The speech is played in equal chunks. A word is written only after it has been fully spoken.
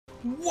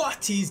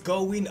What is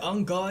going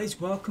on,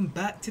 guys? Welcome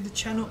back to the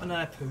channel and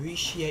I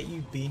appreciate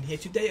you being here.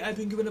 Today I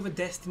bring you another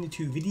Destiny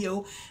 2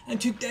 video,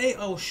 and today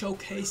I'll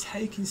showcase how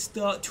you can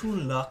start to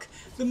unlock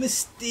the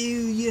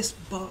mysterious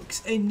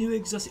box, a new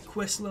exotic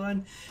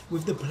questline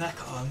with the Black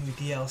Armory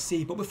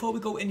DLC. But before we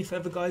go any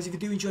further, guys, if you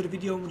do enjoy the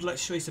video and would like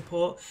to show your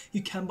support,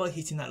 you can by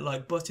hitting that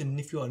like button. And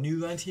if you are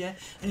new around here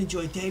and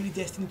enjoy daily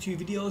Destiny 2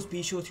 videos,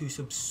 be sure to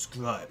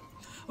subscribe.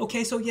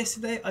 Okay, so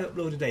yesterday I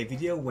uploaded a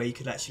video where you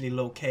could actually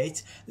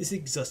locate this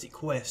exotic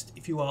quest.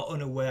 If you are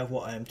unaware of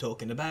what I am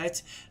talking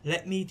about,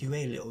 let me do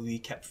a little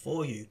recap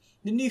for you.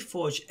 The new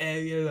forge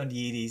area around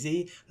the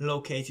EDZ,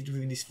 located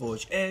within this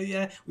forge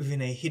area,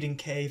 within a hidden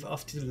cave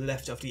off to the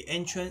left of the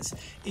entrance,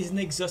 is an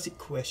exotic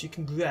quest you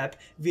can grab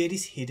via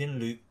this hidden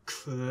loot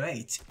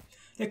crate.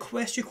 The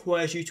quest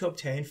requires you to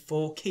obtain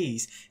 4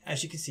 keys,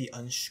 as you can see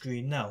on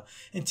screen now.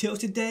 Until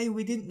today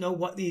we didn't know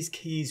what these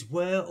keys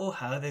were or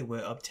how they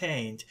were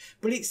obtained,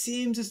 but it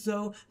seems as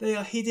though they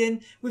are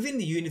hidden within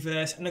the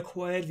universe and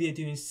acquired via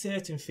doing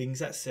certain things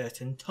at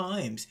certain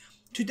times.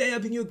 Today I'll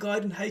bring you a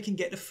guide on how you can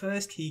get the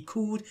first key,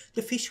 called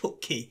the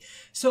Fishhook key.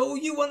 So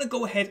you want to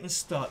go ahead and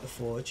start the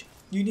forge.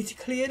 You need to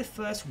clear the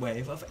first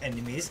wave of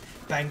enemies,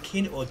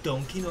 banking or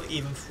dunking or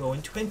even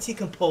throwing 20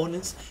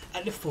 components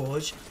at the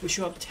forge, which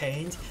are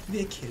obtained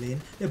via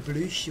killing the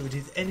blue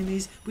shielded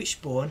enemies which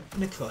spawn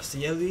in across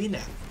the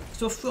arena.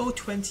 So throw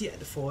 20 at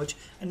the forge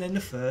and then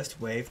the first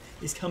wave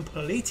is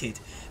completed.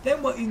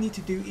 Then what you need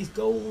to do is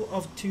go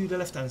off to the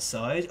left hand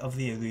side of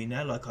the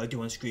arena, like I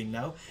do on screen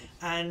now,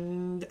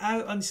 and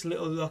out on this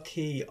little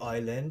rocky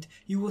island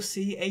you will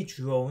see a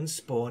drone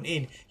spawn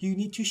in. You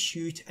need to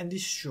shoot and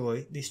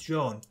destroy this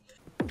drone.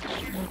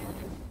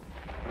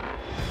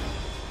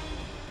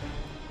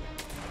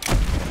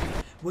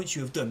 Once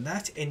you have done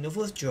that,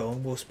 another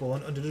drone will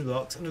spawn under the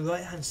rocks on the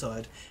right hand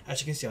side, as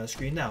you can see on the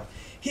screen now.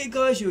 Here,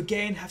 guys, you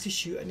again have to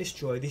shoot and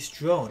destroy this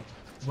drone.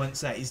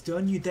 Once that is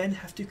done, you then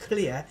have to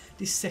clear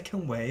this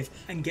second wave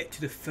and get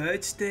to the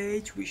third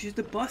stage, which is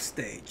the boss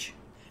stage.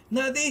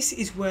 Now this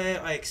is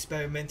where I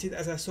experimented,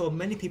 as I saw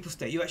many people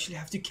state you actually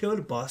have to kill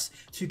the boss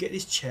to get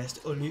this chest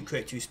or loot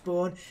crate to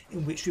spawn,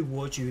 in which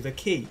rewards you the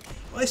key.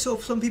 I saw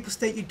some people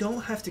state you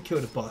don't have to kill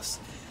the boss.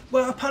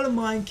 Well, a pal of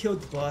mine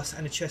killed the boss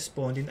and the chest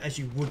spawned in, as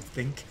you would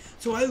think.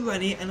 So I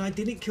ran it and I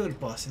didn't kill the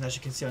boss, and as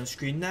you can see on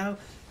screen now,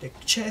 the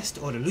chest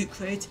or the loot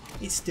crate,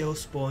 it still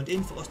spawned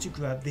in for us to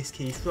grab this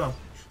key from.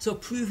 So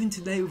proving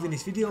today within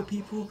this video,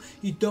 people,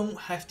 you don't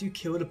have to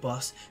kill the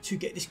boss to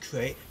get this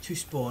crate to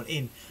spawn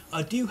in.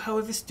 I do,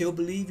 however, still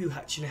believe you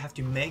actually have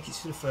to make it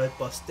to the third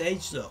boss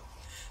stage though.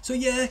 So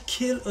yeah,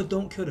 kill or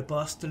don't kill the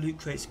boss, the loot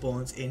crate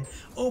spawns in,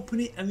 open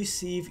it and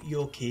receive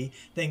your key,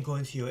 then go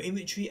into your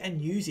inventory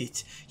and use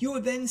it. You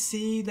will then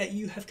see that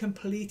you have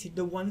completed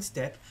the one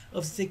step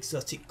of this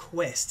exotic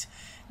quest.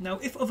 Now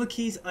if other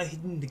keys are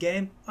hidden in the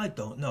game, I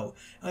don't know.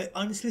 I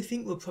honestly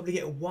think we'll probably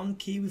get one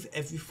key with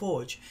every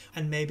forge,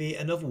 and maybe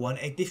another one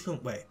a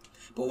different way.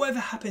 But whatever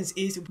happens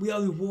is we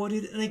are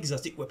rewarded an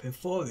exotic weapon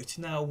for it.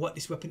 Now what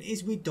this weapon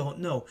is, we don't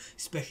know.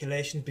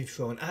 Speculation has been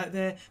thrown out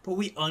there, but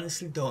we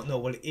honestly don't know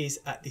what it is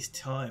at this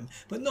time.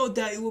 But no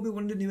doubt it will be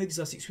one of the new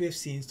exotics we have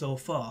seen so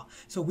far.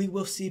 So we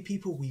will see,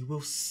 people, we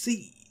will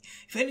see.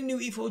 If any new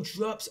info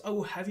drops, I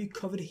will have you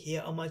covered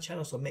here on my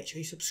channel, so make sure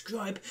you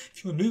subscribe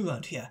if you're new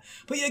around here.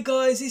 But yeah,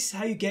 guys, this is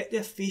how you get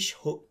the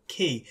Fishhook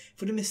key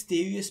for the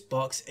mysterious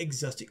box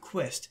exotic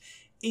quest.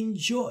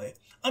 Enjoy.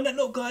 On that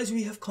note, guys,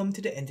 we have come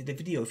to the end of the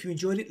video. If you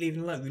enjoyed it,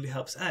 leaving a like really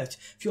helps out.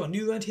 If you are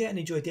new around here and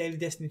enjoy daily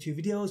Destiny 2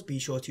 videos, be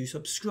sure to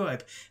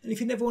subscribe. And if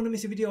you never want to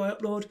miss a video I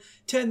upload,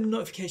 turn the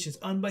notifications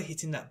on by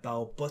hitting that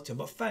bell button.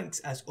 But thanks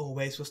as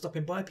always for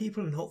stopping by,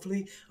 people, and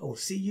hopefully I will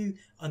see you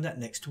on that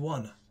next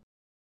one.